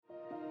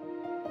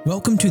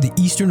Welcome to the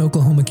Eastern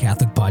Oklahoma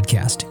Catholic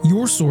Podcast,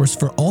 your source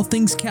for all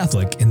things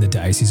Catholic in the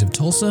Diocese of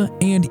Tulsa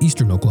and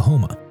Eastern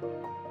Oklahoma.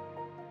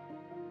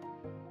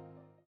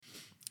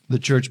 The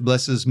church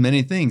blesses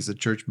many things. The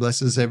church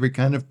blesses every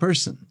kind of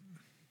person.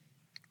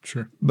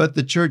 Sure. But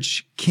the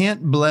church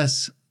can't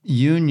bless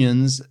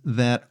unions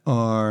that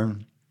are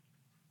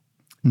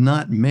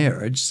not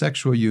marriage,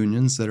 sexual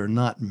unions that are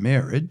not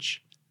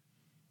marriage,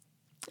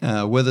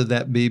 whether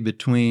that be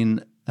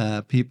between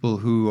people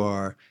who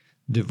are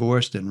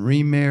divorced and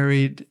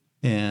remarried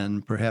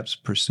and perhaps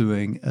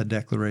pursuing a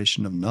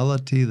declaration of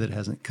nullity that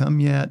hasn't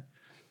come yet,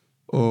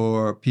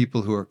 or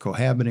people who are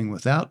cohabiting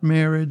without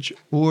marriage,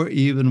 or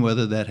even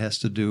whether that has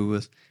to do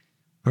with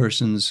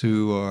persons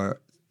who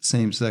are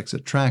same-sex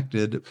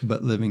attracted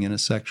but living in a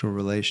sexual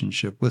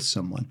relationship with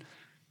someone.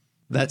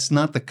 That's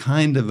not the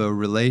kind of a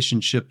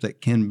relationship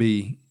that can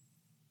be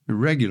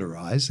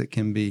regularized, that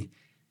can be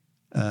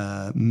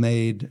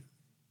made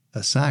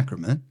a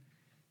sacrament.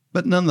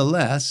 But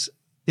nonetheless,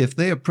 if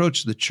they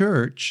approach the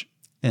church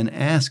and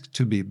ask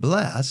to be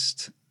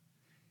blessed,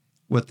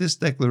 what this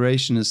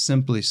declaration is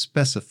simply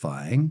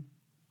specifying,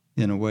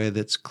 in a way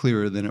that's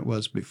clearer than it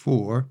was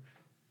before,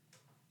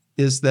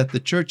 is that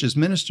the church's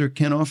minister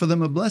can offer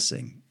them a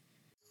blessing.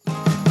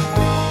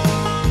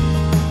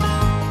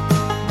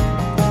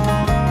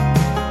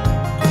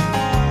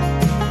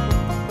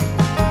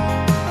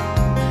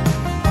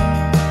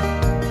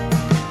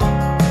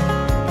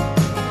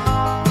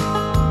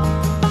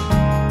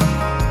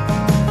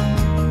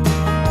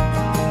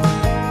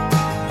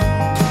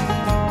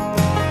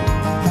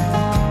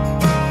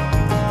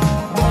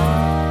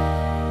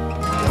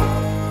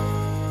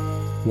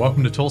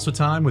 Welcome to Tulsa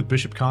Time with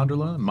Bishop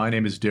Konderla. My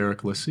name is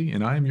Derek Lissy,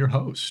 and I am your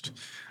host.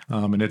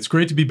 And it's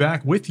great to be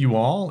back with you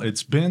all.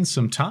 It's been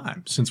some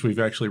time since we've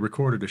actually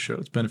recorded a show.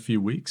 It's been a few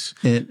weeks.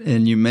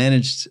 And you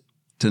managed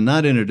to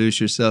not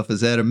introduce yourself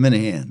as Adam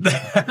Minahan.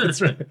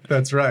 That's right.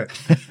 That's right.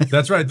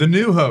 That's right. The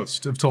new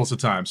host of Tulsa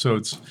Time. So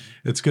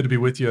it's good to be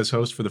with you as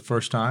host for the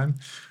first time.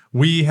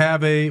 We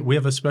have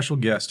a special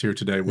guest here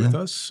today with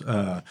us,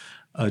 a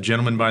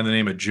gentleman by the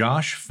name of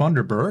Josh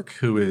Funderburk,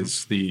 who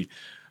is the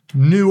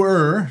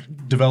newer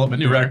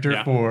development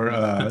director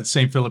for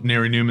St. Philip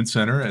Neri Newman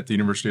Center at the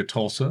University of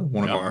Tulsa,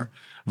 one of our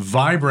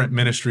vibrant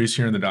ministries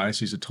here in the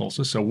Diocese of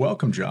Tulsa. So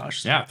welcome,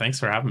 Josh. Yeah, thanks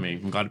for having me.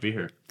 I'm glad to be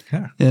here.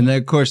 Yeah. And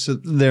of course,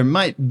 there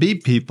might be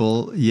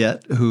people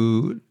yet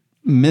who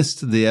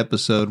missed the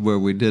episode where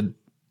we did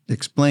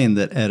explain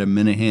that Adam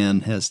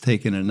Minahan has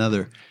taken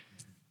another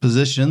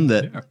position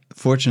that,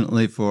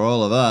 fortunately for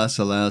all of us,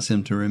 allows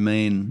him to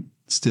remain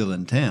still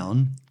in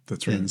town.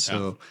 That's right. And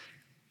so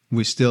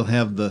we still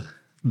have the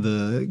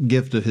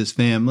gift of his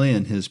family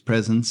and his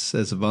presence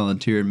as a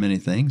volunteer in many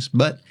things.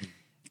 But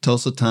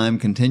Tulsa Time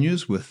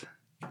continues with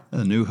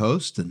a new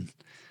host,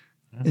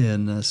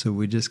 and so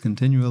we just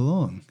continue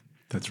along.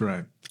 That's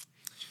right.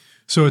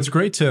 So it's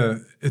great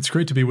to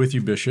be with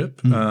you, Bishop.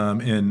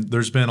 And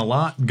there's been a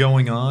lot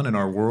going on in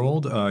our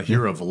world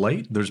here of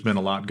late. There's been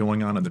a lot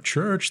going on in the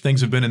church. Things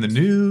have been in the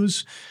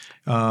news.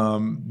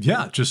 And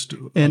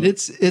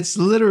it's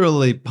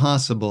literally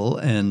possible,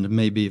 and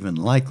maybe even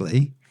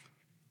likely,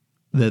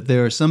 that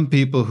there are some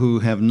people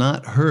who have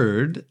not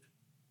heard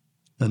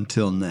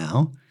until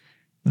now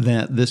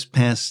that this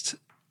past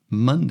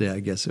Monday, I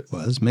guess it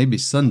was, maybe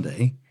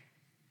Sunday,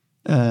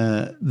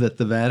 that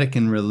the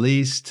Vatican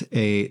released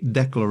a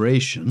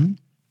declaration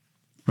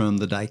from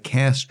the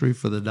Dicastery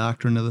for the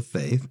Doctrine of the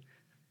Faith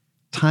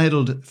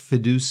titled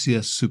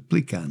Fiducia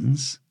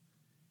Supplicans.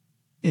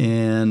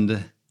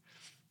 And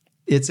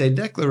it's a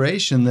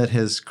declaration that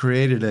has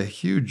created a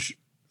huge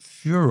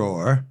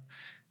furor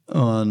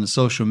on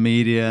social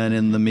media and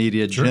in the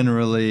media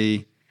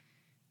generally,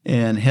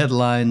 and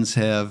headlines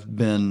have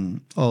been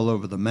all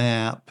over the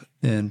map,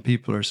 and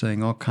people are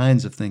saying all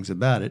kinds of things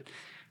about it.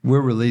 We're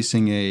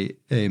releasing a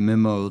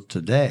memo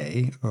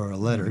today, or a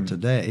letter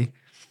today,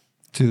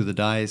 to the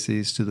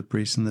diocese, to the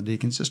priests and the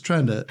deacons, just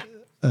trying to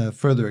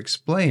further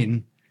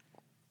explain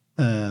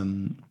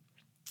the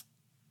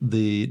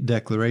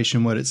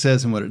declaration, what it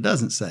says and what it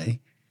doesn't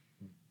say.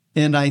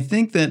 And I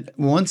think that,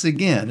 once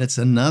again, it's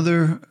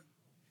another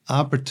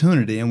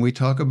opportunity, and we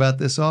talk about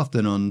this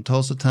often on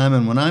Tulsa Time,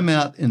 and when I'm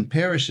out in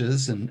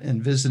parishes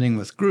and visiting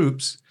with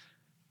groups,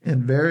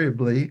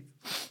 invariably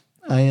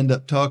I end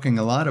up talking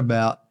a lot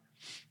about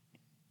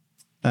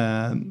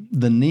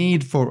the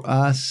need for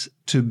us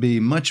to be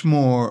much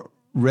more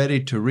ready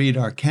to read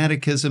our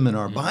catechism and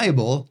our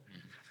Bible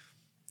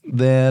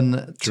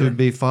than to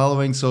be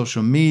following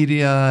social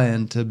media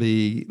and to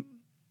be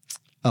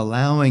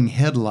allowing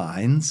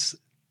headlines,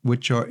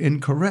 which are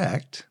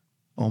incorrect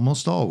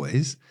almost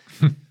always,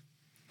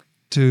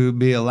 to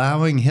be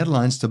allowing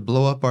headlines to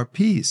blow up our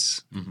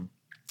peace. Mm-hmm.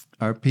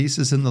 Our peace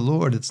is in the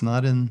Lord. It's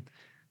not in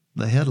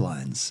the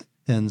headlines.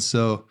 And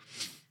so,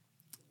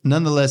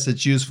 nonetheless,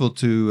 it's useful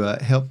to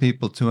help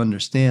people to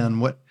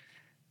understand what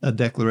a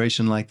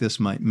declaration like this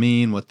might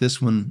mean, what this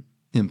one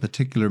in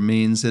particular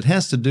means. It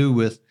has to do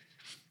with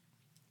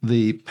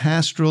the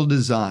pastoral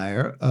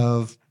desire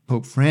of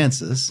Pope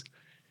Francis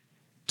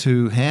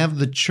to have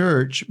the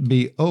church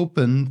be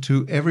open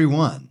to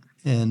everyone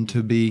and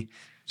to be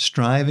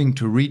striving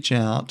to reach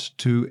out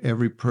to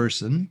every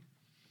person,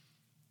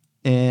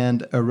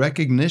 and a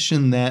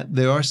recognition that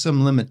there are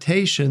some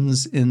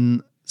limitations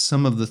in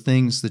some of the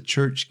things the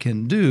church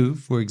can do.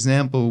 For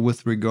example,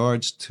 with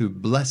regards to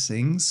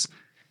blessings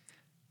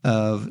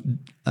of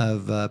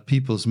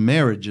people's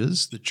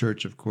marriages, the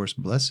church, of course,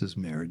 blesses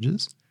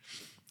marriages.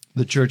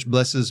 The church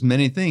blesses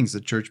many things.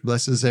 The church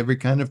blesses every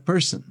kind of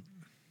person.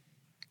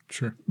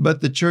 Sure.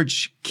 But the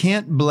church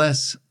can't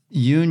bless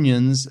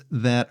unions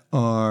that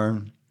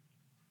are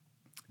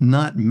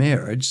not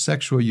marriage,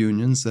 sexual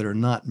unions that are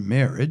not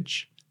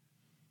marriage,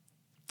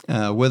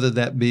 whether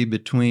that be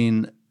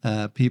between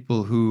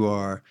people who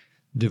are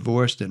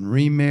divorced and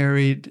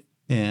remarried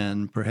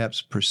and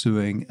perhaps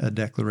pursuing a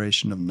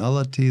declaration of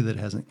nullity that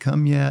hasn't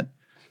come yet,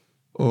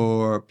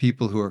 or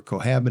people who are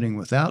cohabiting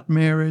without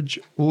marriage,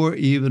 or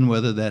even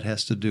whether that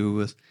has to do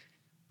with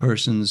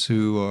persons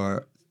who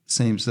are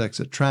same-sex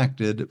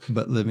attracted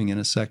but living in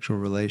a sexual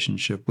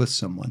relationship with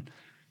someone.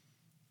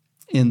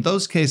 In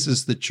those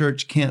cases, the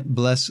church can't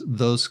bless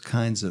those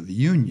kinds of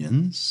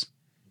unions.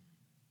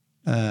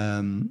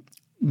 The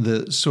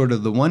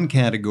one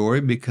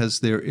category, because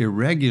they're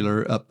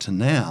irregular up to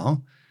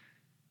now,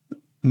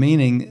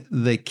 meaning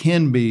they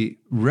can be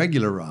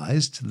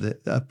regularized.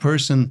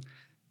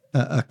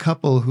 A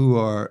couple who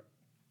are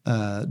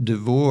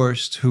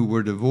divorced, who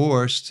were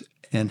divorced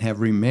and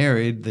have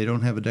remarried, they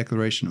don't have a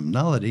declaration of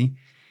nullity.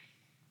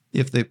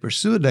 If they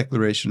pursue a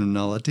declaration of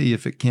nullity,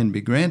 if it can be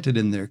granted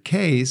in their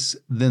case,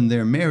 then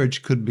their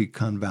marriage could be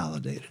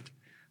convalidated.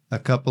 A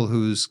couple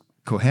who's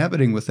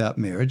cohabiting without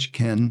marriage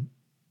can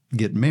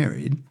get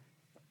married.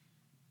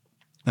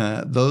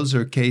 Those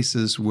are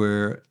cases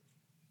where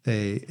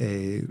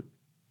a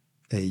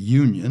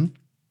union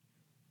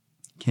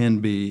can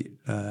be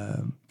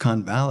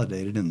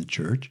convalidated in the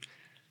church.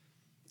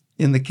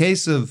 In the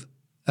case of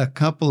a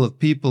couple of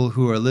people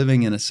who are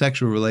living in a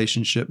sexual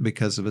relationship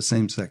because of a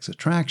same-sex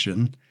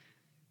attraction,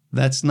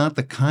 that's not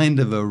the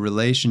kind of a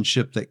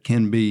relationship that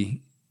can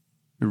be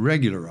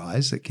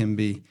regularized, that can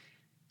be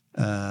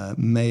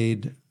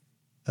made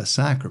a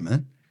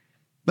sacrament.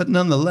 But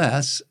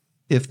nonetheless,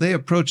 if they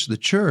approach the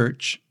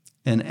church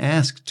and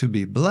ask to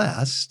be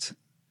blessed,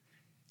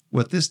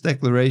 what this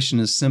declaration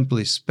is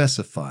simply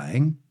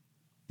specifying,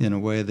 in a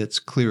way that's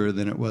clearer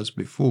than it was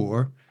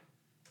before,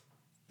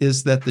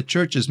 is that the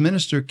church's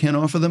minister can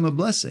offer them a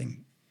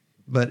blessing.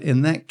 But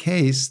in that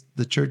case,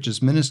 the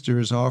church's minister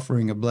is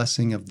offering a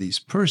blessing of these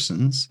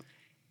persons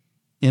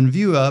in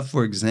view of,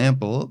 for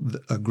example,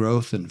 a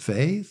growth in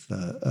faith,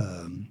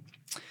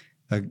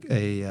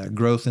 a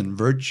growth in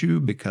virtue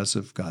because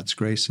of God's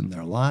grace in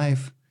their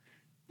life,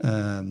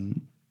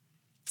 and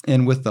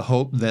with the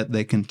hope that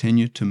they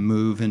continue to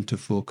move into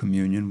full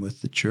communion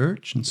with the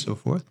church and so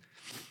forth.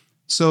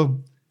 So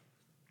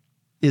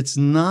it's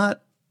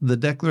not, the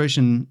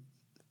declaration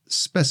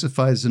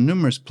specifies in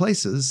numerous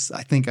places,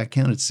 I think I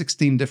counted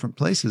 16 different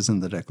places in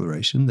the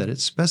declaration, that it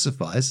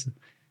specifies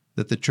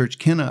that the church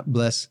cannot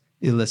bless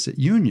illicit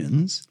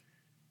unions,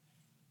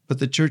 but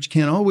the church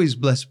can always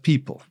bless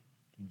people.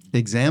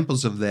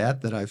 Examples of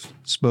that I've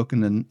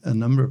spoken to a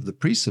number of the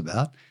priests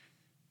about,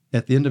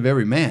 at the end of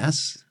every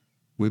Mass,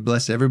 we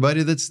bless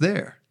everybody that's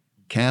there,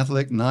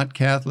 Catholic, not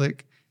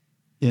Catholic,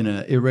 in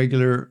an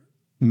irregular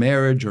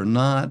marriage or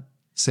not,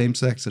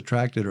 same-sex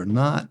attracted or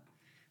not.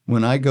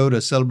 When I go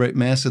to celebrate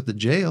Mass at the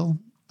jail,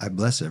 I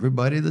bless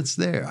everybody that's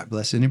there. I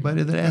bless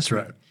anybody that asks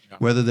me, Yeah.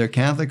 whether they're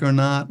Catholic or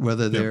not,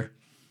 whether they're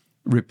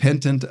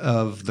repentant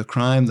of the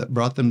crime that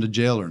brought them to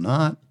jail or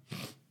not.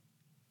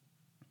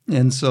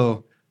 And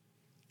so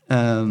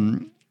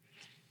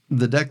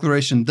the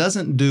declaration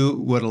doesn't do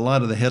what a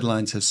lot of the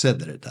headlines have said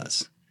that it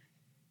does.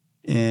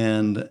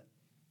 And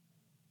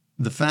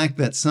the fact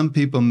that some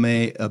people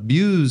may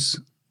abuse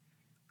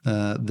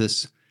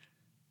this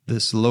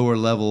lower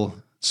level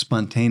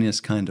spontaneous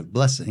kind of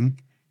blessing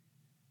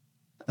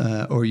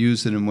or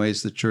use it in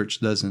ways the church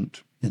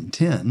doesn't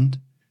intend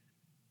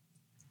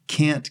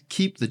can't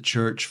keep the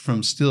church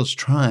from still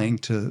trying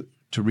to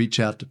reach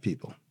out to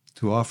people,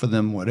 to offer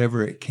them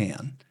whatever it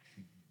can.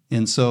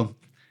 And so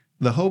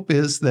the hope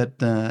is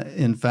that,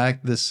 in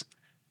fact, this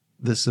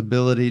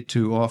ability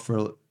to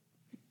offer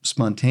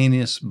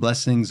spontaneous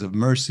blessings of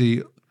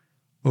mercy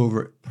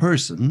over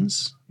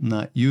persons,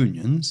 not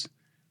unions,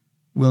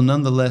 will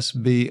nonetheless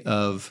be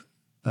of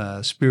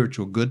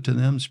spiritual good to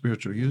them,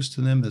 spiritual use to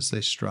them as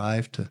they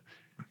strive to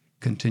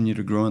continue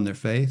to grow in their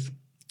faith.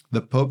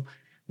 The Pope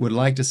would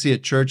like to see a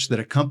church that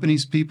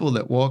accompanies people,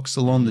 that walks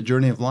along the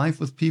journey of life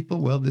with people.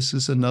 Well, this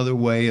is another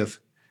way of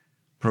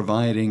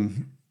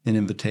providing an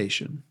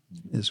invitation,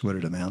 is what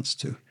it amounts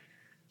to.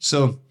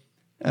 So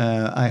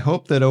I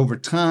hope that over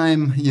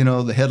time,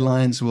 the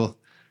headlines will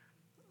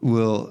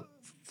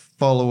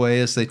fall away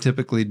as they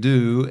typically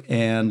do,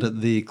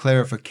 and the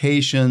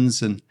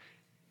clarifications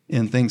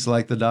and things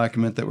like the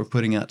document that we're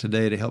putting out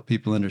today to help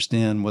people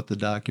understand what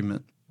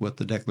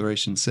the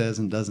declaration says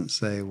and doesn't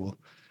say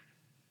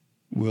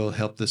will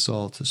help this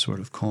all to sort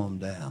of calm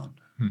down.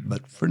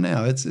 But for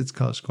now, it's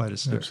caused quite a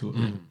stir.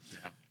 Absolutely.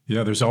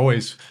 Yeah, there's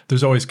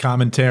always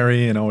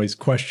commentary and always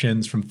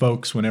questions from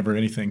folks whenever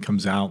anything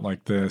comes out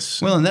like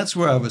this. Well, and that's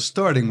where I was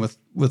starting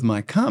with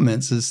my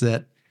comments is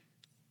that,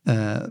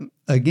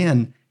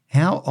 again,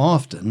 how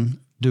often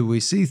do we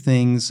see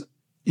things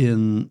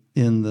in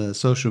the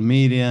social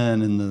media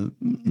and in the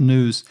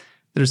news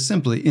that are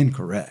simply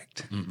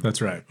incorrect?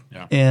 That's right.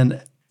 Yeah.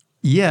 And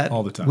yet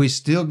All the time. we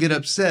still get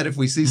upset if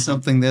we see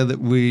something there that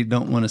we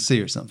don't want to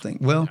see or something.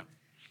 Well,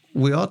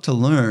 we ought to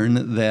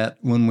learn that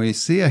when we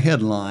see a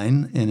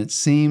headline and it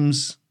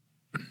seems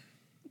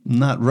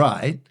not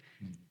right,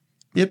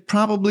 it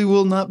probably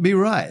will not be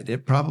right.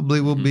 It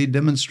probably will be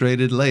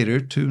demonstrated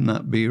later to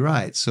not be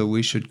right. So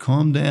we should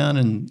calm down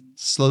and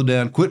slow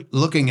down, quit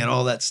looking at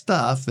all that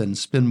stuff and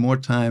spend more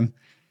time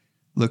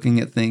looking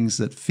at things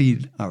that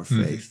feed our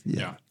faith.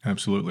 Yeah,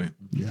 absolutely.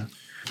 Yeah.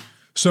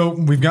 So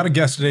we've got a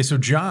guest today. So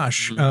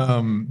Josh,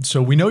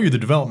 so we know you're the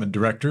development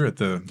director at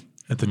the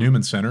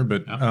Newman Center,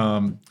 but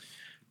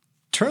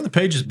turn the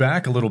pages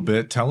back a little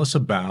bit. Tell us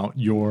about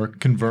your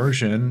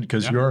conversion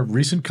because you're a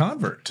recent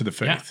convert to the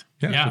faith.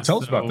 So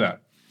tell us about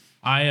that.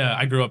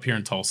 I grew up here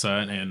in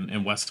Tulsa,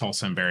 in West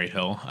Tulsa and Berry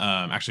Hill.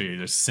 Actually,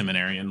 there's a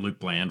seminary in Luke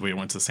Bland. We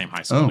went to the same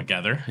high school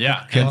together.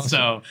 Yeah. Okay. And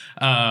so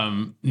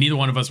neither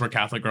one of us were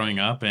Catholic growing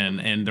up,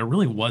 and there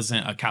really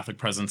wasn't a Catholic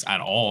presence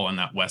at all on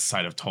that west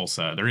side of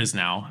Tulsa. There is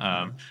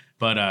now,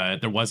 but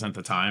there wasn't at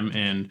the time.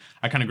 And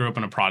I kind of grew up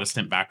in a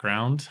Protestant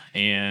background,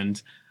 and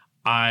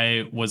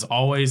I was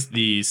always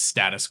the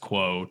status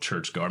quo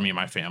churchgoer, me and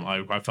my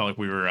family. I felt like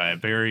we were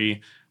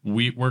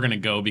we're going to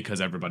go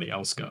because everybody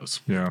else goes.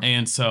 Yeah.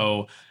 And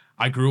so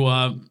I grew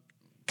up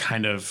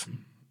kind of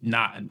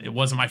it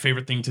wasn't my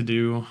favorite thing to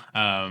do.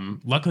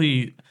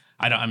 Luckily,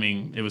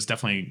 it was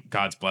definitely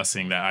God's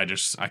blessing that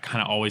I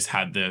kind of always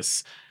had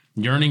this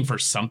yearning for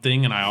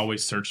something, and I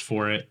always searched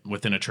for it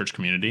within a church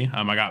community.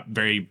 I got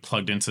very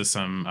plugged into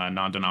some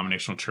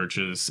non-denominational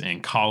churches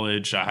in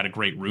college. I had a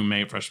great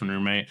freshman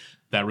roommate,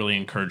 that really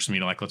encouraged me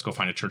to let's go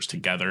find a church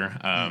together.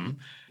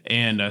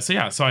 And so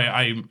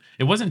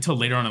it wasn't until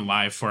later on in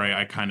life where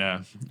I kind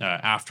of,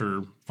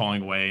 after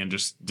falling away and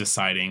just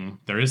deciding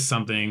there's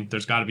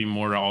got to be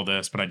more to all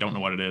this, but I don't know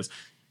what it is.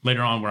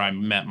 Later on, where I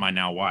met my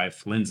now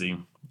wife, Lindsay,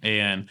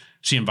 and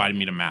she invited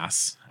me to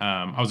Mass.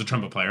 I was a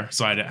trumpet player,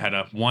 so I had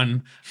a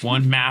one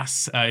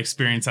Mass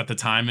experience at the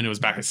time, and it was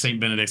back at St.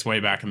 Benedict's way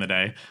back in the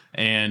day.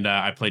 And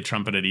I played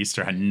trumpet at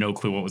Easter, had no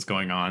clue what was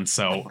going on.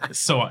 So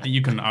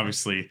you can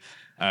obviously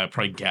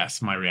probably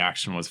guess my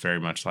reaction was very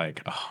much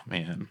like, oh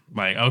man,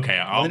 okay,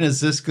 when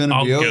is this going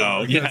to be over?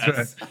 I'll go.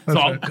 Yes. So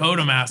I'll go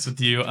to Mass with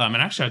you. And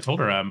actually I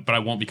told her, but I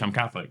won't become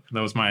Catholic.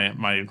 That was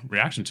my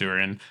reaction to her.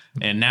 And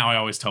now I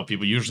always tell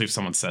people, usually if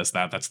someone says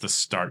that, that's the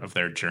start of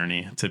their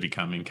journey to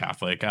becoming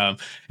Catholic.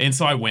 And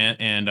so I went,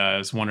 and it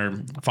was one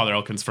of Father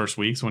Elkin's first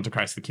weeks, went to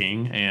Christ the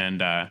King,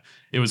 and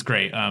it was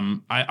great.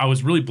 I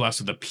was really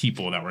blessed with the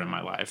people that were in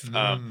my life.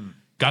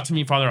 Got to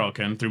meet Father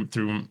Elkin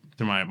through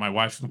my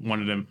wife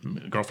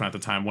girlfriend at the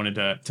time wanted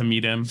to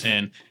meet him,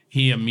 and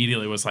he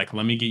immediately was like,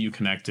 let me get you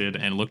connected,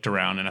 and looked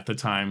around, and at the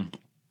time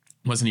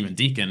wasn't even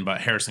deacon,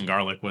 but Harrison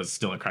Garlick was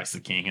still at Christ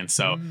the King, and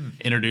so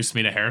introduced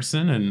me to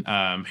Harrison,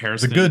 and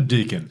Harrison, the good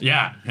deacon.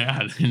 Yeah.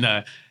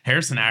 And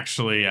Harrison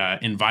actually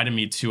invited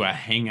me to a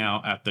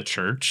hangout at the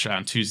church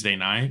on Tuesday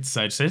nights.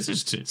 I said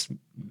it's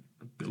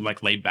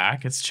like laid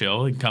back, it's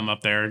chill. You can come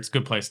up there. It's a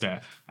good place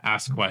to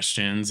ask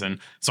questions. And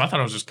so I thought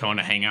I was just going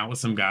to hang out with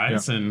some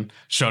guys, and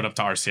showed up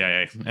to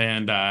RCIA.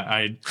 And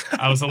I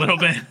was a little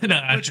bit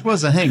which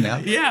was a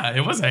hangout. Yeah,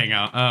 it was a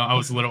hangout. I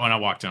was a little, when I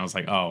walked in, I was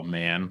like, oh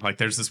man,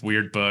 there's this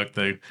weird book,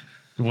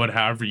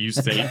 however you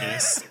say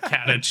this,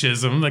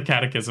 catechism. The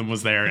catechism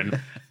was there,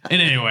 and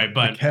anyway,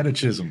 but the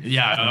catechism.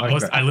 Yeah,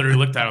 I literally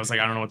looked at it. I was like,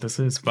 I don't know what this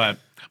is, but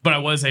I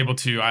was able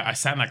to. I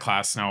sat in that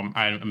class. Now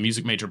I have a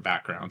music major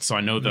background, so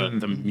I know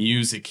the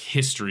music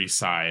history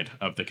side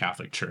of the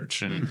Catholic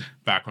Church. And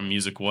back when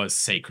music was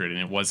sacred, and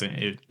it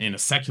wasn't in a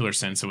secular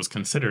sense, it was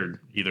considered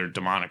either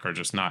demonic or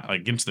just not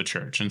against the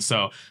church. And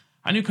so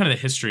I knew kind of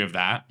the history of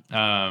that,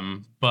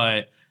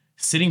 but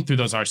sitting through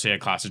those RCA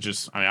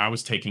classes, I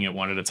was taking it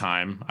one at a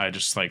time. I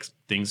just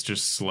things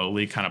just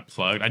slowly kind of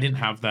plugged. I didn't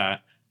have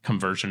that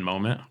conversion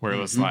moment where it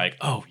was like,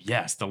 oh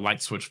yes, the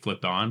light switch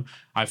flipped on.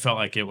 I felt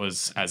like it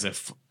was as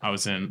if I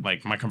was in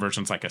my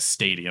conversion's like a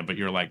stadium, but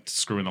you're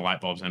screwing the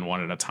light bulbs in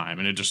one at a time.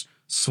 And it just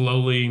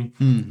slowly,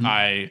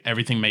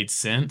 everything made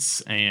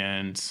sense.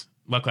 And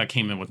luckily I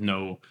came in with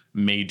no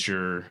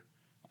major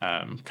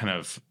hangups,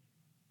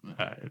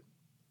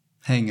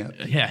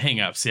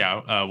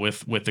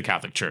 with the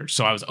Catholic Church.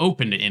 So I was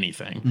open to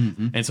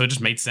anything. And so it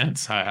just made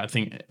sense. I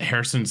think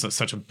Harrison's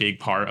such a big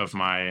part of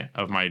my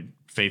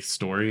faith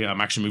story. I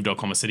actually moved to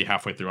Oklahoma City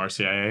halfway through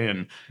RCIA,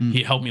 and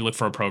he helped me look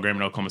for a program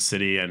in Oklahoma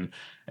City. And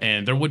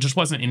And there just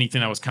wasn't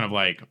anything that was kind of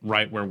like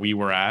right where we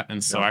were at.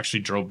 And so I actually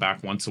drove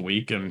back once a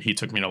week, and he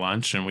took me to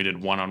lunch, and we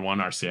did one-on-one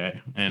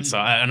RCA. And so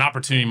an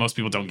opportunity most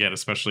people don't get,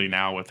 especially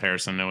now with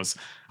Harrison.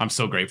 I'm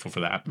so grateful for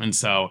that. And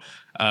so,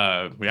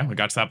 we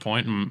got to that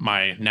point, and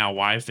my now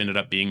wife ended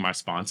up being my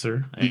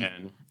sponsor,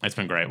 and it's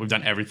been great. We've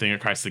done everything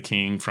at Christ the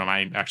King.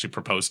 I actually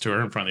proposed to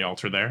her in front of the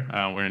altar there.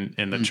 We're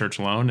in the church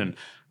alone, and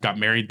got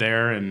married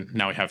there. And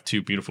now we have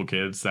 2 beautiful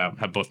kids that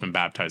have both been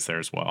baptized there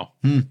as well.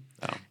 So.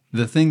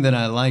 The thing that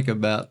I like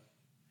about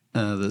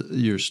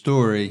your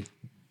story,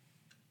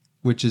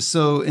 which is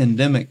so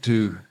endemic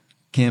to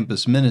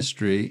campus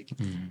ministry,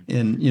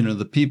 and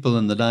the people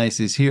in the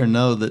diocese here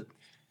know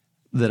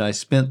that I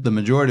spent the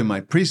majority of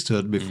my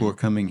priesthood before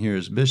coming here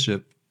as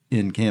bishop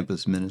in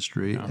campus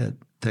ministry at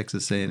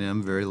Texas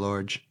A&M, very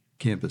large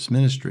campus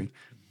ministry.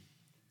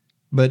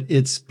 But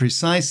it's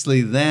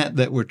precisely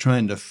that we're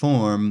trying to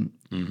form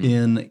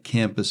in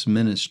campus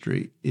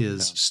ministry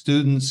is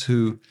students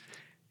who,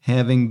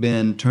 having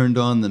been turned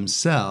on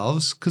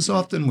themselves, because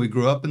often we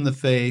grow up in the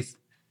faith,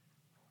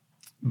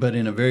 but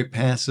in a very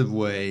passive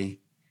way.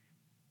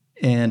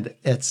 And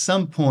at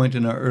some point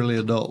in our early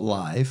adult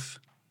life,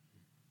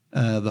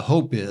 the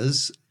hope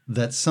is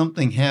that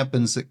something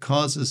happens that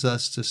causes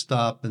us to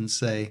stop and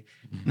say,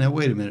 now,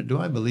 wait a minute, do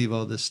I believe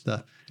all this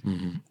stuff?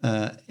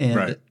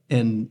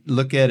 And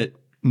look at it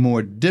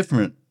more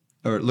different,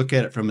 or look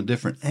at it from a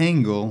different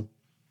angle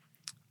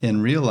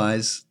and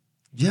realize,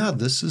 yeah,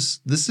 this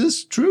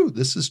is true.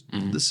 This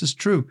is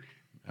true.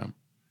 Yeah.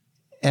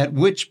 At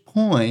which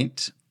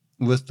point,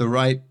 with the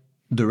right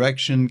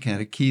direction,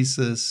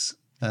 catechesis,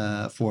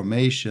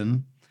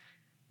 formation,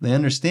 they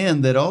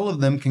understand that all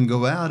of them can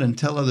go out and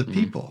tell other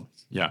people.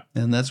 Yeah.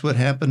 And that's what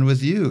happened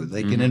with you.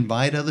 They can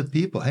invite other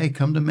people. Hey,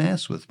 come to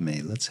Mass with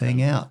me. Let's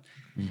hang out.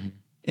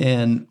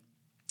 And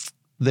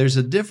there's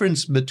a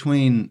difference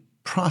between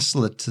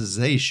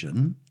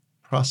proselytizing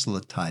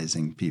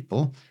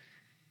people,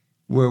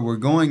 where we're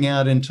going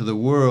out into the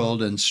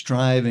world and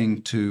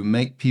striving to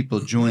make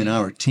people join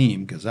our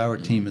team because our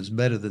team is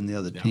better than the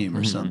other team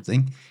or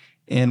something.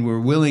 And we're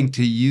willing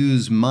to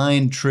use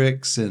mind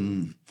tricks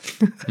and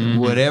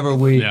whatever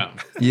we,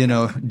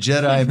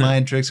 Jedi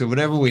mind tricks or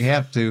whatever we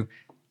have to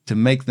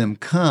make them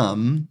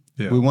come.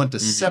 Yeah. We want to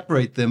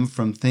separate them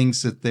from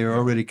things that they're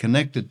already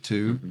connected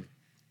to.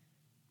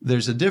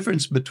 There's a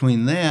difference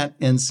between that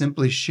and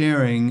simply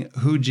sharing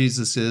who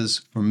Jesus is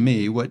for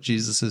me, what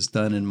Jesus has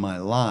done in my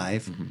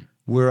life,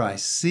 where I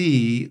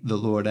see the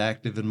Lord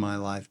active in my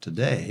life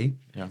today.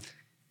 Yeah.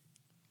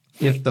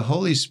 If the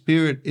Holy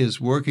Spirit is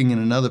working in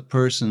another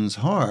person's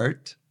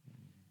heart,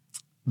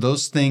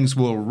 those things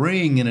will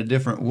ring in a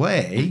different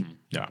way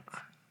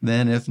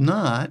than if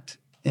not.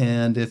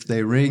 And if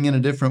they ring in a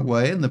different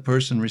way and the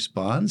person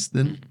responds,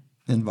 then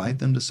invite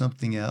them to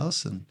something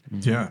else and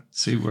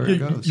see where it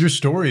goes. Your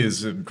story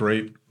is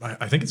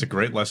I think it's a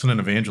great lesson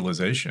in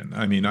evangelization.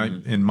 I mean,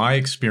 in my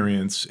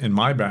experience, in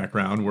my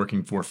background,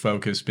 working for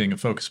Focus, being a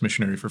Focus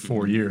missionary for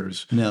 4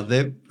 years. Now,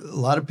 a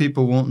lot of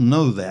people won't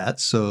know that.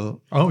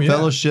 So,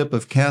 Fellowship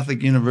of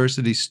Catholic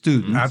University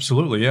Students.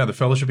 Absolutely, yeah. The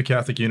Fellowship of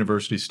Catholic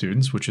University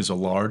Students, which is a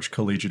large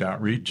collegiate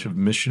outreach of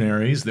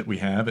missionaries that we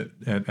have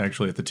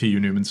actually at the TU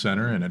Newman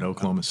Center and at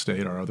Oklahoma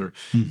State, our other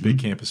big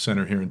campus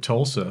center here in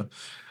Tulsa.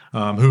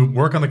 Who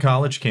work on the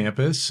college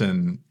campus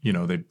and,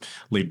 they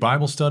lead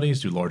Bible studies,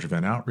 do large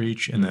event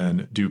outreach, and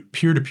then do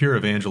peer-to-peer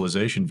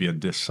evangelization via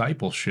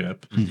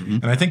discipleship.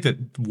 And I think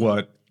that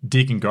what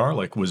Deacon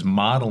Garlick was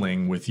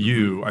modeling with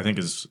you, I think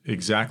is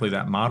exactly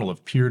that model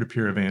of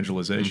peer-to-peer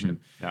evangelization.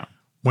 Yeah.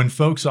 When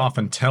folks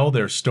often tell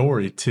their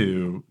story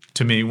to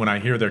me, when I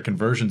hear their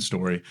conversion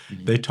story,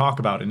 they talk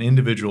about an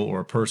individual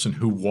or a person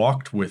who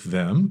walked with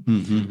them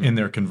in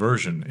their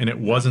conversion. And it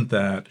wasn't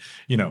that,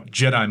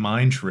 Jedi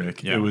mind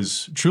trick. Yeah. It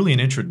was truly an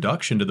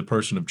introduction to the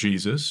person of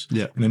Jesus,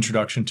 an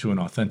introduction to an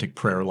authentic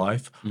prayer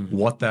life,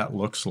 what that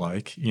looks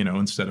like,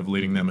 instead of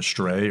leading them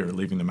astray or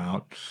leaving them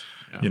out,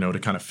 to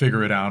kind of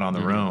figure it out on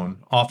their own.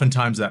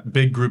 Oftentimes that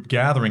big group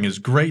gathering is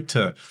great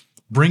to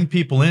bring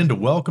people in, to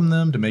welcome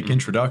them, to make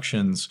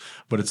introductions,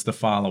 but it's the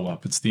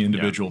follow-up. It's the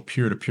individual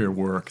peer-to-peer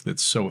work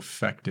that's so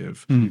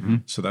effective.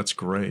 So that's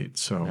great.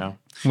 So,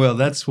 well,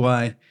 that's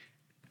why,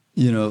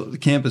 the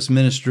campus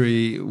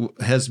ministry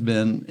has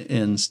been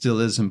and still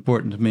is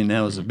important to me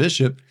now as a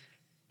bishop.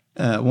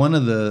 One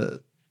of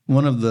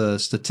the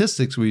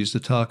statistics we used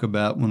to talk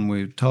about when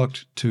we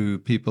talked to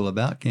people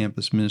about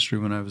campus ministry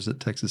when I was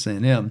at Texas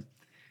A&M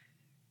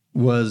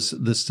was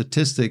the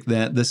statistic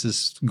that, this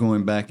is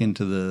going back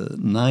into the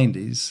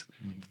 90s,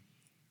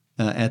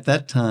 at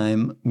that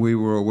time we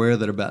were aware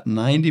that about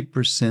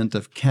 90%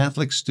 of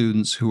Catholic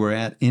students who were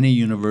at any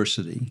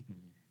university,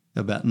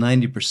 about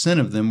 90%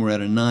 of them were at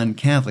a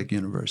non-Catholic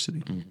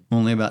university.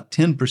 Only about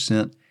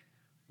 10%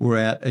 were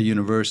at a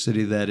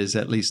university that is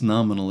at least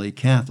nominally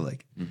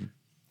Catholic.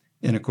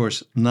 And of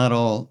course, not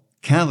all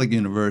Catholic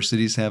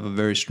universities have a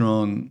very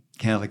strong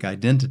Catholic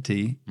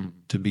identity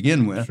to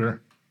begin with.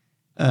 Sure.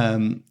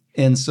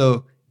 And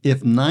so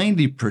if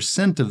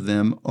 90% of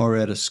them are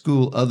at a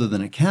school other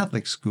than a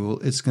Catholic school,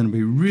 it's going to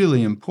be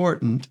really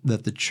important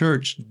that the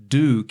church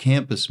do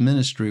campus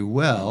ministry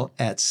well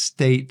at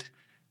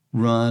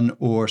state-run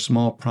or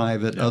small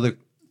private, other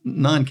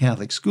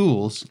non-Catholic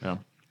schools. Yeah.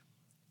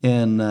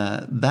 And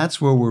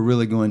that's where we're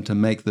really going to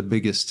make the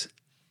biggest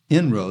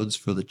inroads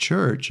for the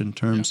church in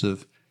terms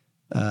of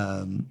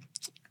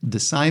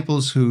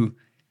disciples who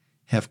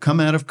have come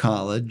out of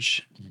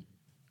college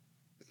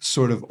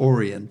sort of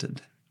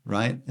oriented,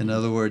 right? In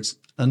other words,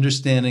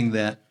 understanding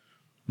that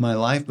my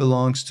life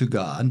belongs to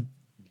God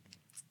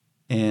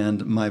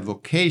and my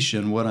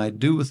vocation, what I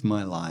do with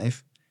my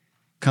life,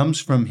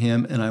 comes from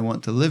Him and I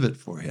want to live it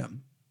for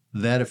Him.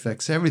 That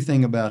affects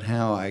everything about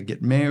how I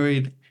get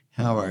married,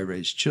 how I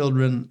raise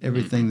children,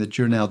 everything that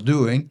you're now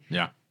doing.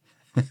 Yeah.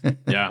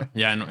 Yeah.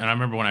 And I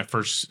remember when I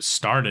first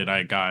started,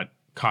 I got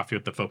coffee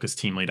with the Focus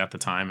team lead at the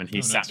time, and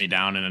he sat me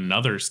down, and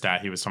another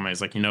stat he was telling me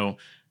is like,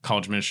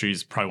 college ministry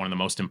is probably one of the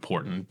most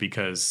important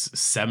because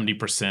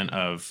 70%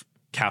 of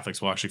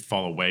Catholics will actually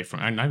fall away from,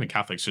 not even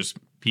Catholics, just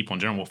people in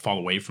general will fall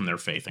away from their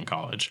faith in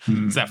college.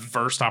 Mm-hmm. It's that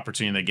first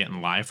opportunity they get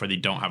in life where they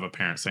don't have a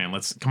parent saying,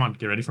 come on,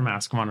 get ready for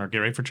mass, come on, or get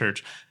ready for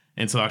church.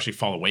 And so they'll actually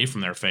fall away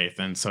from their faith.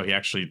 And so he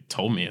actually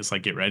told me, it's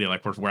like, get ready.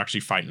 Like we're actually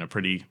fighting a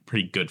pretty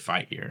good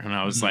fight here. And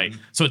I was like,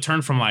 so it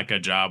turned from like a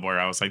job where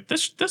I was like,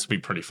 this will be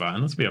pretty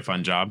fun. This will be a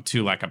fun job,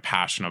 to like a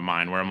passion of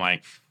mine where I'm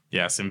like,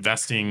 yes,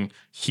 investing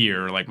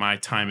here, like my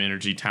time,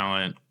 energy,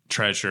 talent,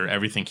 treasure,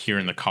 everything here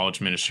in the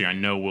college ministry, I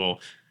know will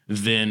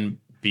then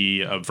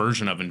be a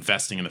version of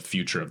investing in the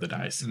future of the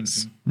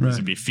diocese. Right.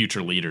 To be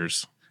future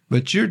leaders.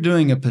 But you're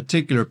doing a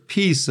particular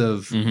piece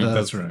of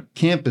that's right.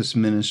 campus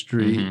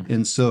ministry.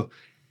 And so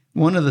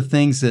one of the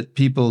things that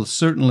people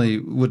certainly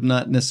would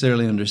not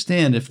necessarily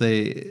understand if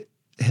they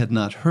had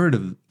not heard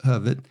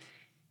of it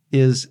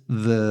is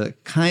the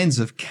kinds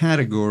of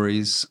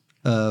categories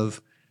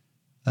of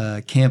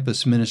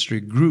campus ministry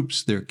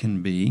groups there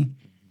can be.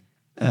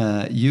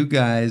 You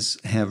guys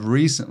have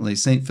recently,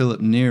 St.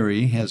 Philip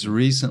Neri has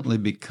recently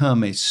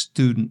become a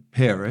student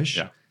parish.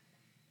 Yeah.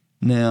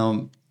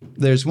 Now,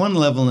 there's one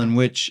level in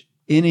which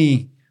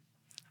any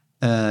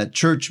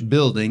church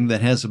building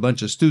that has a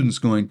bunch of students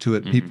going to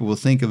it, people will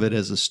think of it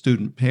as a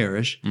student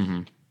parish.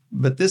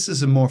 But this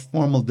is a more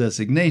formal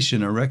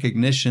designation, a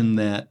recognition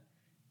that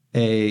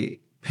a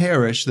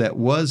parish that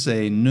was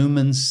a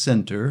Newman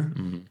center,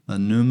 a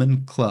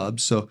Newman club.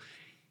 So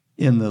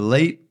in the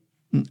late,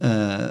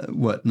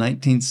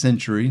 19th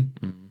century,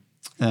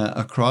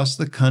 across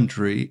the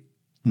country,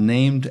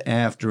 named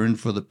after and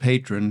for the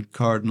patron,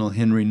 Cardinal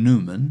Henry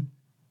Newman,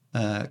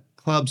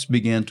 clubs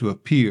began to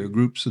appear,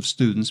 groups of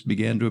students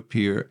began to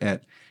appear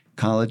at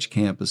college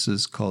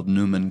campuses called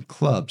Newman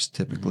clubs,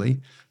 typically.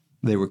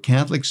 They were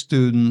Catholic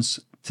students.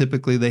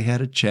 Typically, they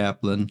had a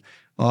chaplain.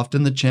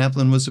 Often the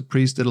chaplain was a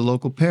priest at a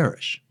local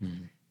parish.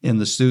 And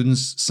the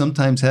students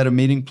sometimes had a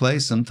meeting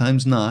place,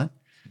 sometimes not.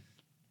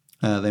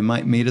 They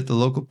might meet at the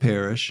local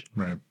parish.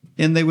 Right.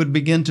 And they would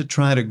begin to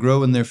try to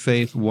grow in their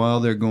faith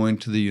while they're going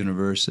to the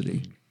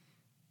university.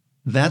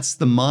 That's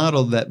the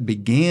model that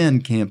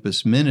began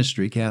campus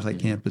ministry, Catholic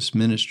campus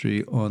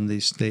ministry on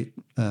these state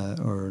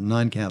or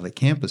non-Catholic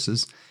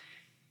campuses.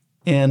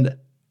 And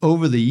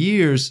over the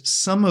years,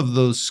 some of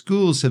those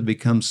schools have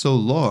become so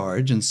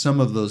large and some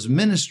of those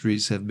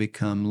ministries have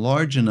become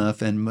large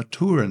enough and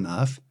mature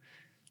enough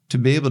to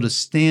be able to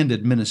stand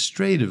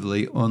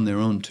administratively on their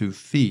own 2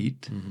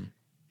 feet.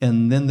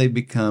 And then they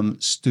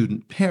become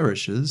student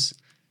parishes.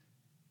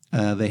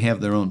 They have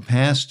their own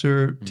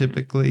pastor,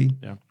 typically.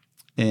 Yeah.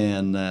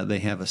 And they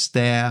have a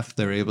staff.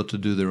 They're able to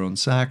do their own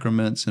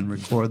sacraments and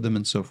record them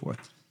and so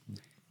forth.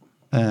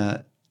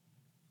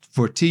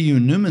 For TU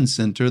Newman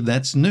Center,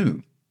 that's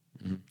new,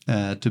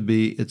 to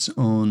be its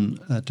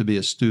own, to be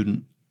a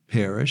student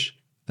parish.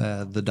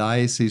 The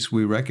diocese,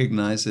 we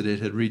recognize that it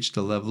had reached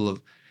a level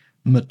of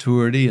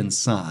maturity and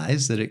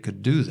size that it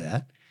could do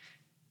that.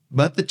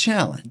 But the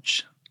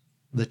challenge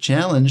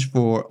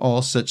for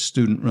all such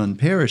student-run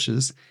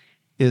parishes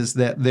is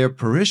that their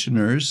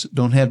parishioners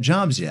don't have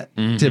jobs yet,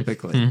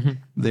 typically.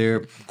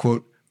 They're,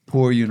 quote,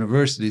 poor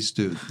university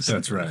students.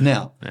 That's right.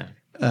 Now,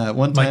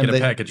 one time might get a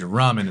package of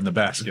ramen in the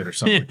basket or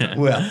something like that.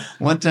 Well,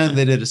 one time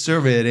they did a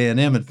survey at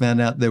A&M and found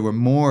out there were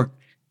more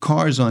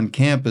cars on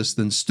campus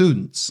than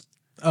students.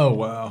 Oh,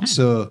 wow.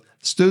 So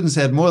students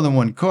had more than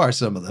one car,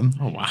 some of them.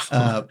 Oh,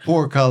 wow.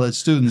 Poor college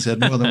students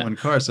had more than one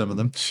car, some of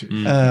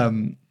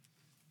them.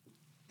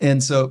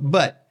 And so,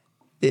 but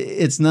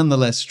it's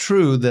nonetheless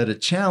true that a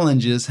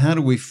challenge is, how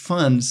do we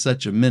fund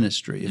such a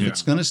ministry? If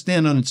it's going to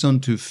stand on its own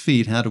 2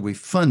 feet, how do we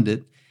fund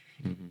it?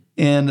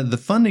 And the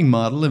funding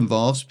model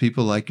involves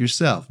people like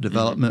yourself,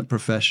 development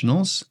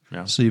professionals.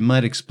 Yeah. So you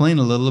might explain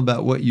a little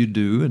about what you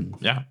do. And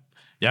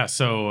Yeah.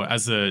 So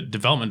as a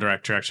development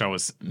director, actually, I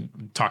was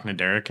talking to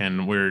Derek,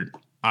 and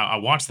I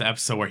watched the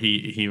episode where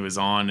he was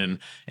on, and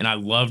I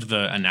loved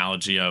the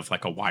analogy of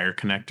like a wire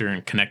connector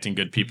and connecting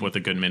good people with a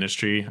good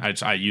ministry.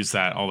 I use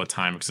that all the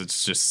time because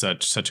it's just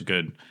such a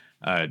good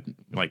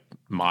like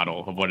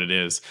model of what it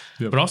is.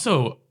 Yep. But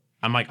also,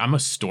 I'm a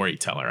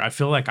storyteller. I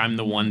feel like I'm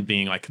the one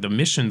being like the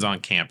missions on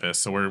campus.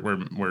 So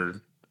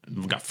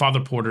we've got Father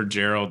Porter,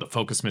 Gerald, the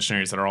focus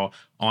missionaries that are all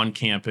on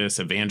campus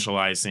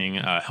evangelizing,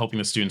 helping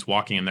the students,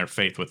 walking in their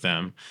faith with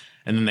them.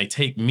 And then they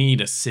take me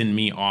to send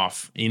me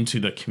off into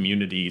the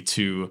community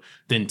to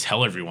then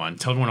tell everyone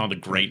all the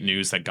great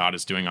news that God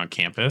is doing on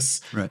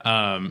campus, Right.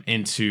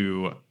 And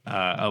to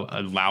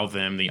allow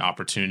them the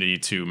opportunity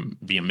to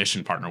be a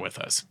mission partner with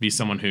us, be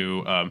someone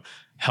who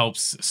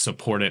helps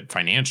support it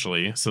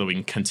financially so that we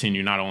can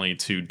continue not only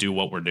to do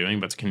what we're doing,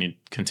 but to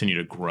continue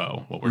to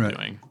grow what we're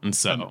doing. And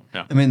so,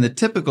 yeah. I mean, the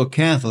typical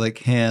Catholic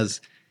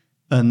has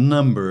a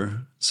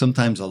number,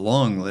 sometimes a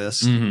long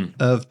list,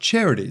 of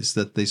charities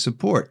that they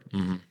support.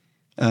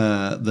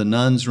 The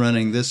nuns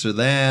running this or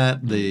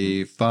that,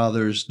 the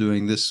fathers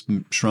doing this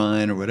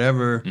shrine or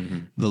whatever,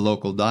 the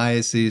local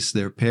diocese,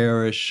 their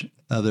parish,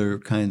 other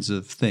kinds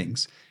of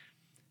things.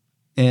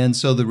 And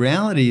so the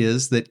reality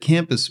is that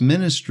campus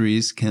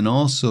ministries can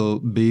also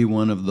be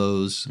one of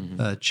those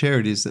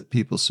charities that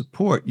people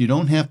support. You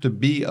don't have to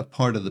be a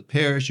part of the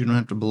parish. You don't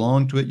have to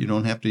belong to it. You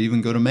don't have to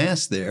even go to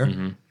Mass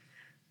there.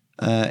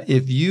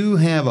 If you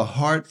have a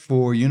heart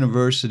for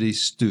university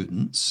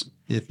students,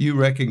 if you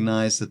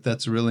recognize that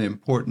that's a really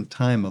important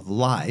time of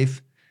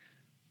life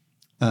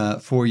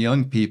for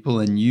young people,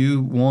 and you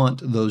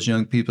want those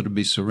young people to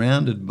be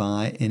surrounded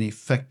by an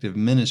effective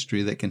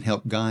ministry that can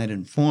help guide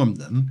and form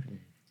them,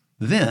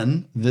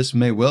 then this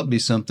may well be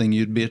something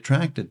you'd be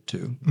attracted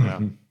to.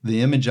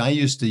 The image I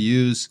used to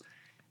use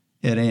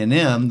at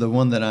A&M, the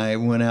one that I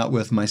went out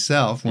with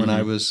myself when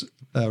I was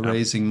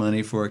raising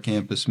money for a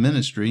campus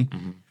ministry,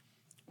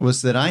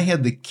 was that I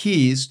had the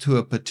keys to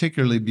a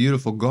particularly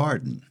beautiful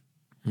garden.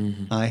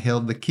 I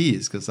held the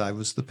keys because I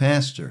was the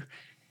pastor.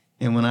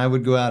 And when I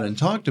would go out and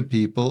talk to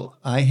people,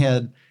 I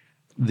had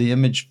the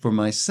image for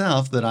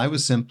myself that I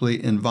was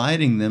simply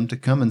inviting them to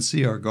come and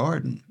see our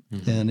garden.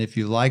 And if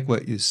you like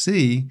what you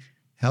see,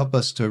 help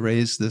us to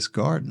raise this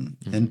garden.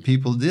 And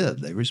people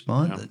did. They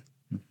responded.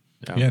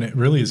 Yeah, and it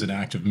really is an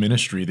act of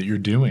ministry that you're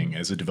doing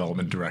as a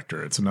development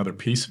director. It's another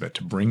piece of it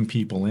to bring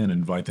people in,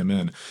 invite them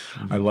in.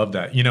 I love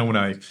that. You know, when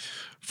I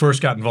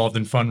first got involved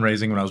in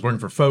fundraising, when I was working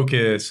for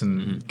Focus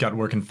and got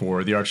working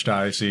for the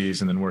Archdiocese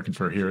and then working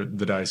for here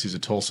the Diocese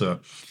of Tulsa,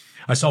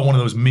 I saw one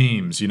of those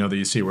memes, you know, that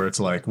you see where it's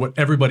like what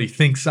everybody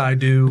thinks I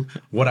do,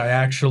 what I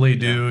actually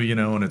do, you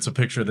know, and it's a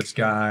picture of this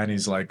guy and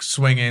he's like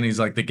swinging, he's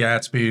like the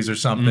Gatsby's or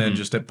something,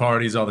 just at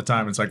parties all the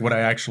time. It's like what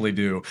I actually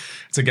do.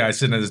 It's a guy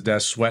sitting at his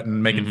desk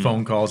sweating, making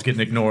phone calls,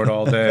 getting ignored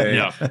all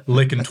day,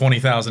 licking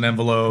 20,000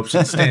 envelopes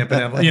and stamping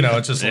envelopes. You know,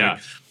 it's just like,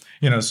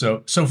 you know,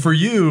 so for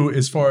you,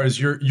 as far as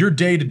your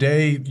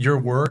day-to-day, your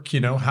work, you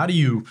know, how do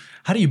you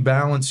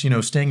balance, you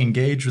know, staying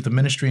engaged with the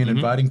ministry and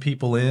inviting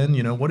people in?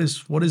 You know, what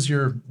is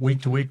your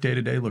week-to-week,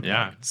 day-to-day look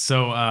like?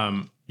 So,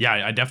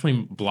 I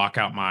definitely block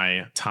out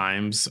my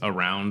times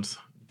around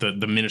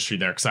the ministry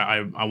there because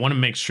I want to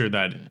make sure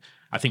that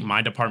I think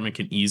my department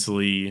can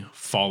easily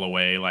fall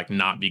away, like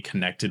not be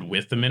connected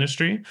with the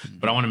ministry,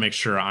 but I want to make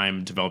sure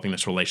I'm developing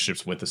this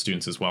relationships with the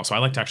students as well. So I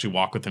like to actually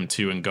walk with them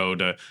too and go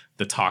to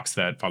the talks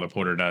that Father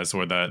Porter does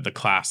or the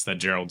class that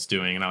Gerald's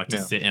doing. And I like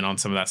to sit in on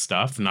some of that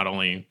stuff, not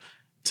only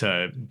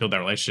to build that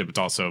relationship, it's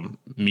also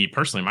me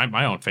personally,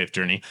 my own faith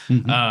journey.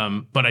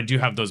 But I do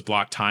have those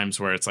block times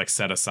where it's like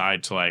set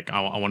aside to like,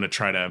 I want to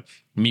try to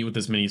meet with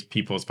as many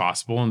people as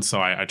possible. And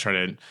so I try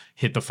to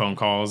hit the phone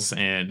calls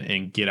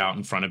and get out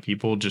in front of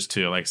people just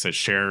to, like I said,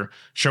 share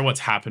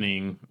what's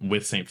happening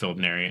with St. Philip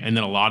Neri. And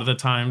then a lot of the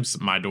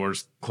times my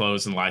doors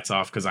close and lights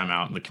off because I'm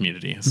out in the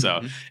community.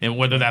 So, and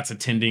whether that's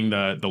attending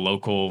the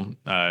local,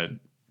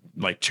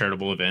 like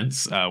charitable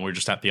events. We're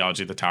just at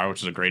Theology at the Tower,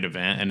 which is a great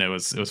event, and it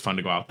was fun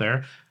to go out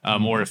there.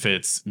 Or if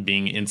it's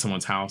being in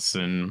someone's house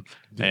and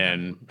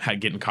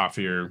getting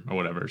coffee or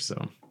whatever.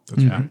 So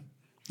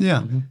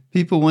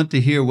People want to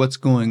hear what's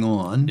going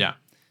on.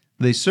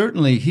 They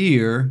certainly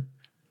hear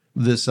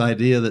this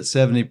idea that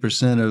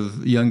 70%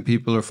 of young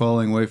people are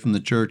falling away from the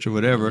church or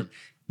whatever.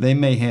 They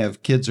may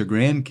have kids or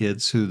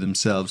grandkids who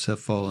themselves have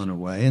fallen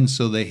away, and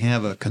so they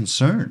have a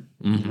concern.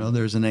 You know,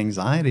 there's an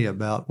anxiety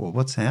about, well,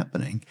 what's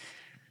happening?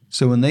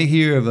 So when they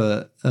hear of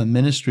a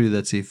ministry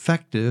that's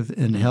effective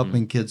in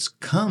helping kids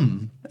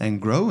come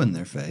and grow in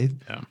their faith,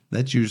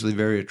 that's usually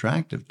very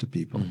attractive to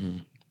people.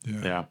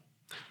 And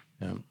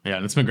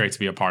it's been great to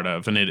be a part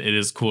of. And it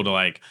is cool to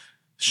like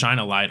shine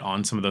a light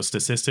on some of those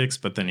statistics.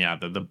 But then,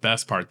 the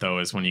best part, though,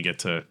 is when you get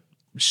to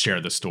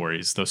share the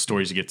stories, those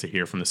stories you get to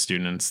hear from the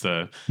students,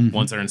 the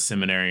ones that are in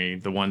seminary,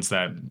 the ones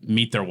that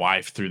meet their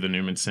wife through the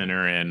Newman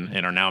Center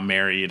and are now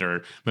married,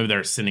 or maybe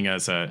they're sending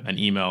us an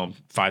email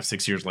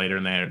 5-6 years later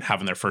and they're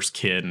having their first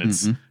kid.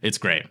 And it's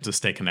great to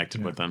stay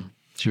connected with them.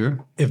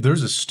 Sure. If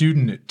there's a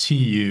student at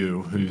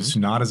TU who's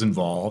not as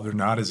involved or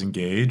not as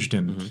engaged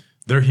and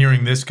they're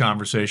hearing this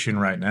conversation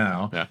right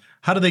now,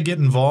 how do they get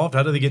involved?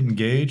 How do they get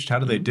engaged? How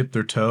do they dip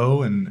their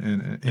toe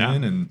in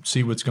and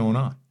see what's going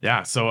on?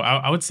 So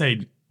I would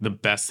say the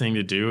best thing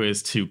to do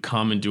is to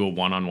come and do a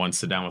one-on-one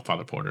sit down with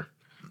Father Porter.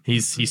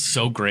 He's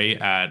so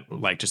great at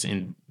like just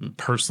in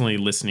personally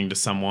listening to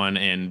someone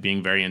and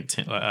being very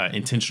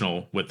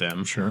intentional with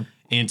them. Sure.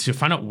 And to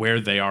find out where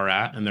they are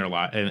at in their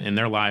life,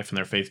 and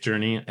their faith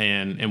journey,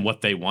 and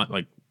what they want,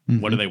 like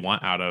what do they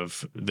want out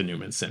of the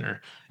Newman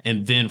Center,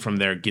 and then from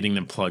there getting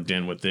them plugged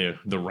in with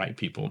the right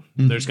people.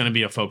 There's going to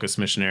be a focus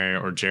missionary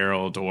or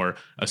Gerald or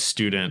a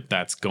student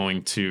that's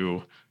going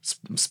to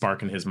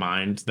spark in his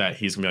mind that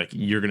he's gonna be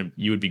like,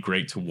 you would be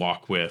great to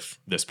walk with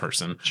this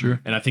person.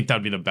 Sure. And I think that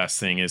would be the best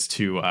thing is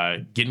to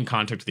get in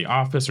contact with the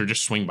office or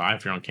just swing by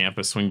if you're on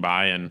campus, swing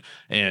by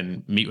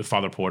and meet with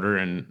Father Porter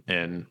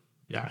and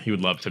yeah, he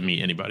would love to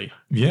meet anybody.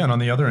 Yeah, and on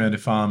the other end,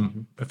 if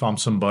I'm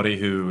somebody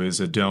who is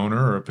a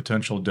donor or a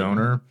potential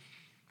donor,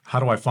 how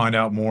do I find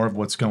out more of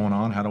what's going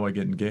on? How do I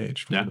get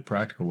engaged? What are the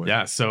practical ways?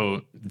 Yeah,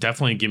 so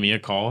definitely give me a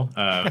call.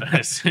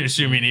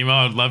 Shoot me an email.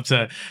 I'd love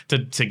to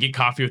get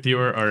coffee with you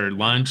or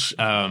lunch.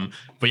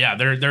 But yeah,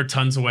 there are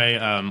tons of ways.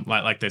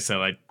 Like they said,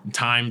 like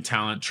time,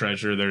 talent,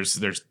 treasure.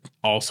 There's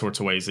all sorts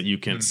of ways that you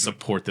can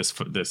support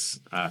this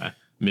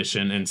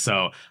mission. And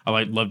so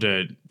I love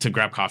to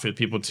grab coffee with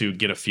people to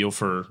get a feel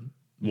for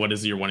what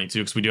is it you're wanting to do,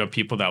 because we do have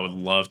people that would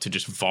love to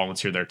just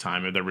volunteer their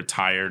time, if they're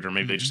retired or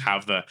maybe they just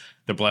have they're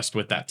blessed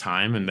with that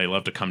time and they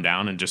love to come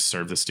down and just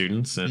serve the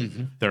students.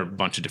 And there are a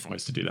bunch of different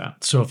ways to do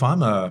that. So if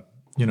I'm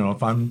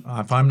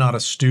if I'm not a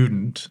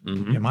student,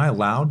 am I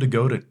allowed to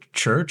go to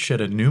church at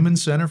a Newman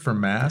Center for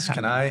Mass?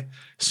 Can I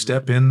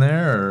step in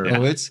there? Or?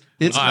 Oh, it's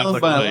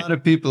known by a lot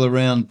of people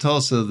around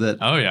Tulsa that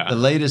the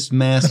latest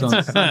Mass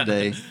on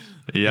Sunday.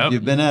 Yep. If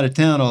you've been out of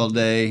town all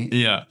day,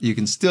 Yeah. you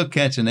can still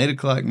catch an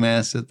 8:00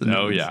 Mass at the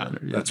Newman Center.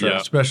 Yeah. That's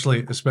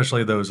right.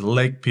 Especially those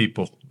lake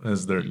people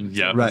as they're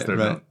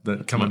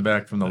coming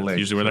back from the lake.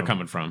 Usually where they're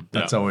coming from.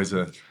 That's always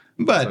a.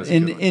 But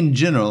in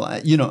general,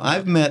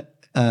 I've met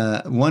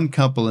one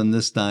couple in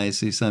this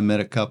diocese. I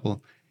met a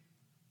couple,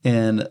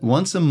 and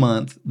once a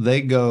month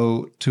they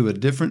go to a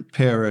different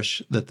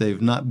parish that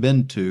they've not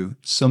been to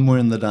somewhere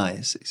in the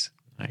diocese.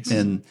 Nice.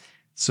 And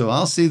so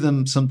I'll see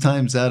them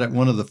sometimes out at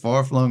one of the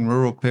far-flung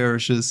rural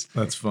parishes.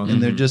 That's fun.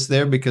 And they're just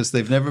there because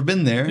they've never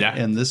been there. Yeah.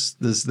 And this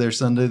is their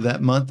Sunday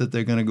that month that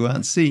they're going to go out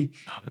and see.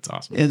 Oh, that's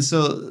awesome. And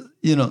so,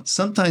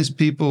 sometimes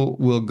people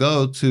will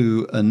go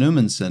to a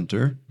Newman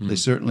Center. They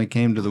certainly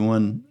came to the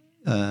one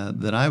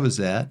that I was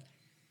at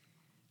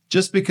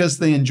just because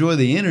they enjoy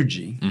the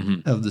energy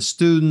of the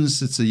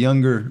students. It's a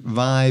younger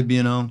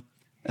vibe,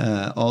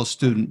 all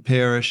student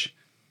parish,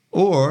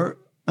 or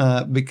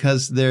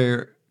because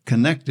they're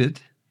connected.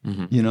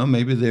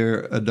 Maybe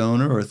they're a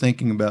donor or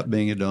thinking about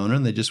being a donor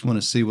and they just want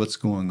to see what's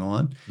going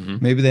on.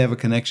 Maybe they have a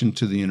connection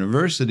to the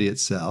university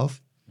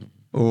itself,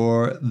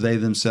 or they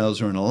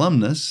themselves are an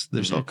alumnus.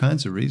 There's all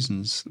kinds of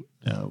reasons.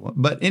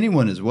 But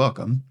anyone is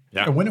welcome.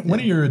 Yeah. When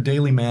are your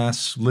daily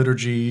Mass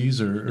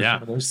liturgies or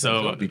some of those things?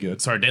 That would be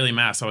good. So our daily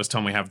Mass, I always tell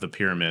them we have the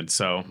pyramid.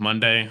 So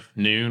Monday,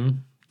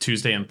 noon,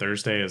 Tuesday and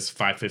Thursday is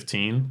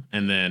 5:15,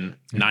 and then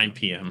 9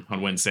 p.m.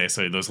 on Wednesday.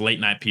 So those late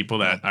night people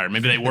that are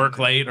maybe they work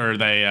late or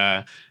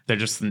they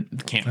just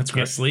can't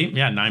sleep.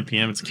 Yeah, 9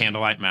 p.m. It's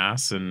candlelight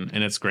Mass, and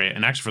it's great.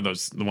 And actually, for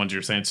the ones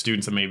you're saying,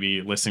 students that may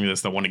be listening to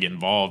this that want to get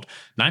involved,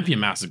 9 p.m.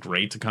 Mass is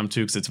great to come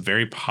to because it's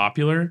very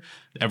popular.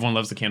 Everyone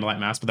loves the candlelight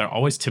Mass, but they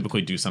always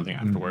typically do something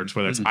afterwards,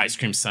 whether it's ice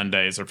cream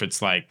sundaes or if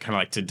it's like kind of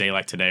like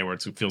today where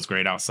it feels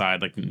great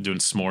outside, like doing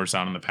s'mores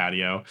out on the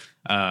patio.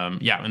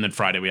 And then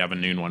Friday we have a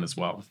noon one as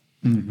well.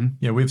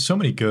 Yeah, we have so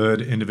many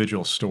good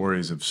individual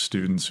stories of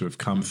students who have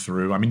come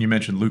through. I mean, you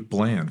mentioned Luke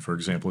Bland, for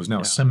example, who's now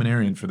a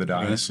seminarian for the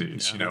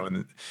diocese.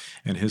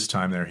 And his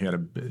time there, he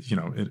had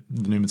the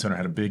Newman Center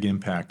had a big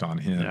impact on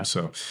him. Yeah.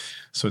 So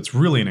it's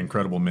really an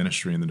incredible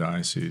ministry in the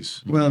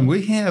diocese. Well, and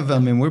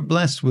we're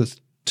blessed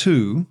with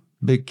two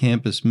big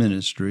campus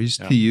ministries.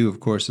 Yeah. TU, of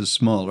course, is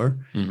smaller.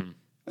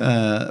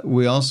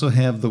 We also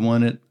have the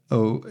one at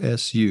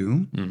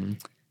OSU,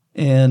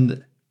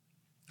 and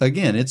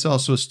again, it's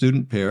also a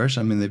student parish.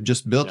 I mean, they've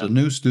just built a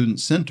new student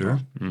center.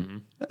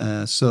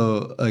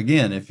 So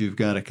again, if you've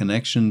got a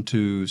connection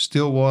to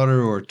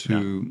Stillwater or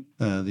to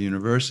the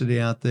university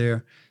out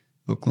there,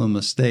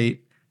 Oklahoma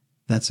State,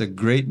 that's a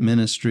great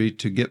ministry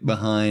to get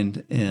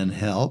behind and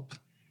help.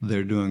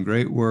 They're doing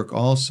great work.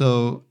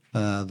 Also,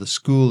 the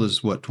school is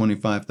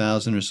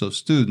 25,000 or so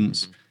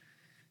students.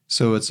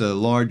 So it's a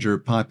larger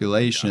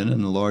population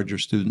and a larger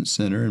student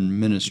center and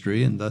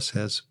ministry, and thus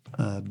has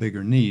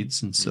bigger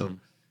needs. And so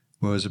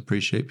we always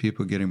appreciate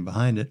people getting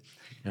behind it.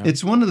 Yeah.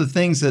 It's one of the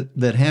things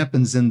that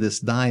happens in this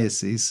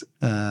diocese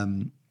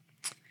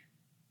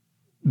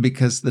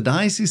because the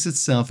diocese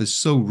itself is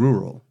so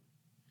rural.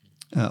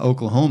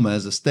 Oklahoma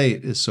as a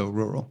state is so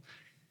rural.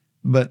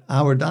 But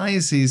our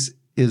diocese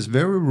is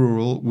very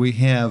rural. We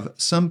have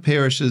some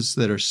parishes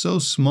that are so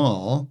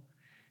small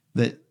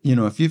that,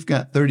 if you've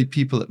got 30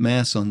 people at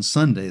Mass on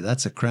Sunday,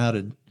 that's a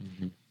crowded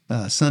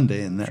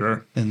Sunday in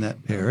that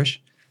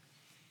parish.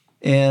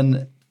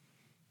 And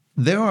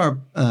there are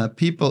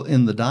people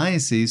in the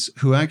diocese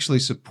who actually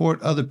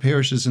support other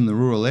parishes in the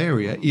rural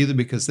area, either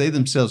because they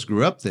themselves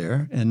grew up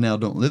there and now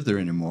don't live there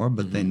anymore,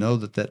 but they know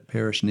that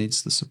parish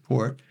needs the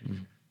support,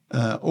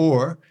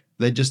 or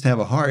they just have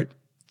a heart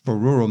for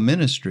rural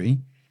ministry,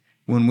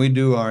 when we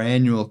do our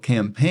annual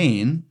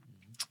campaign,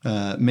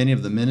 many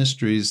of the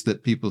ministries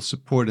that people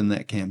support in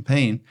that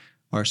campaign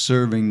are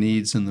serving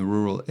needs in the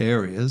rural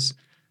areas.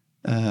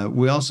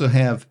 We also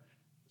have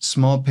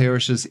small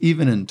parishes,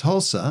 even in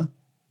Tulsa.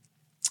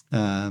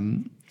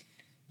 I'm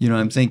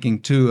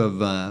thinking too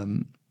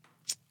of,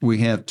 we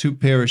have 2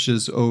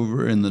 parishes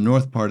over in the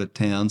north part of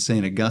town,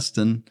 St.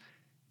 Augustine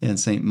and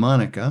St.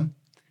 Monica.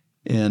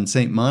 And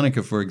St.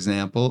 Monica, for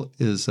example,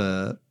 is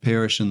a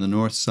parish in the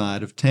north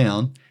side of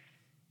town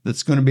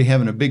that's going to be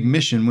having a big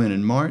mission when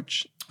in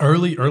March.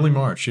 Early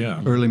March,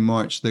 yeah. Early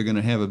March, they're going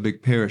to have a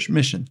big parish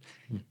mission.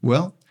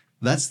 Well,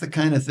 that's the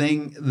kind of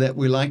thing that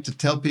we like to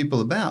tell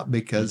people about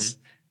because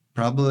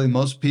probably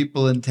most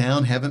people in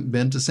town haven't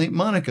been to St.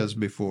 Monica's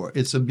before.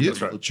 It's a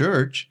beautiful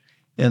church,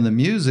 and the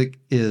music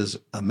is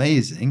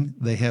amazing.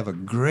 They have a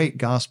great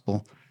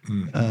gospel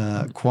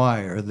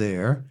choir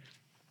there.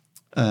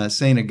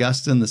 St.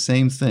 Augustine, the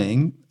same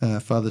thing.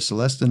 Father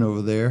Celestin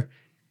over there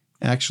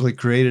actually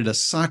created a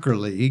soccer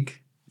league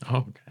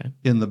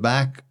in the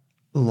back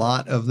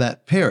lot of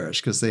that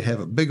parish because they have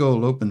a big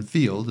old open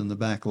field in the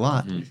back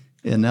lot.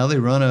 And now they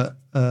run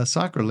a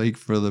soccer league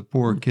for the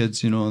poor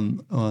kids,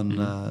 on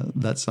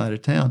that side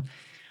of town.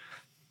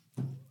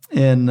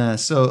 And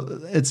so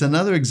it's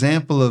another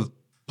example of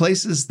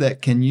places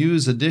that can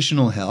use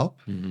additional help.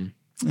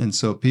 And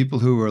so people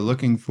who are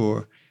looking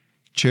for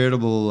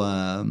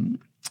charitable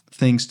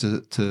things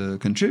to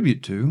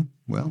contribute to,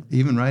 well,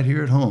 even right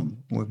here at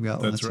home, we've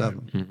got lots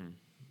of them.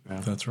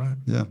 That's right.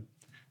 Yeah.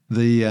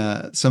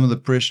 Some of the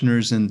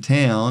parishioners in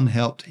town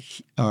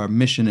helped our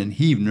mission in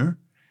Heavener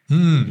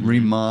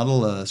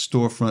remodel a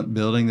storefront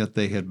building that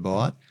they had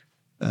bought.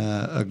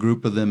 A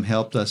group of them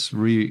helped us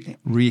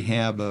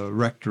rehab a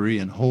rectory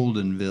in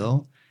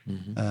Holdenville,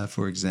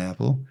 for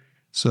example.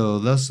 So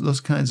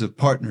those kinds of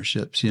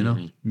partnerships,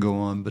 go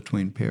on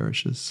between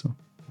parishes. So,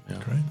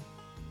 Great.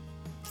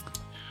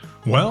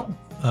 Well,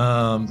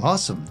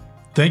 awesome.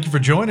 Thank you for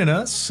joining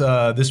us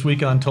this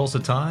week on Tulsa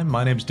Time.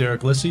 My name's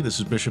Derek Lissy. This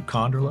is Bishop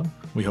Konderla.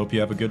 We hope you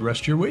have a good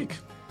rest of your week.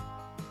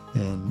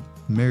 And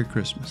Merry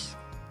Christmas.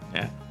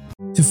 Yeah.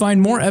 To find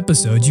more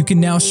episodes, you can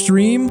now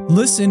stream,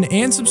 listen,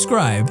 and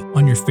subscribe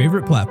on your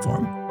favorite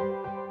platform.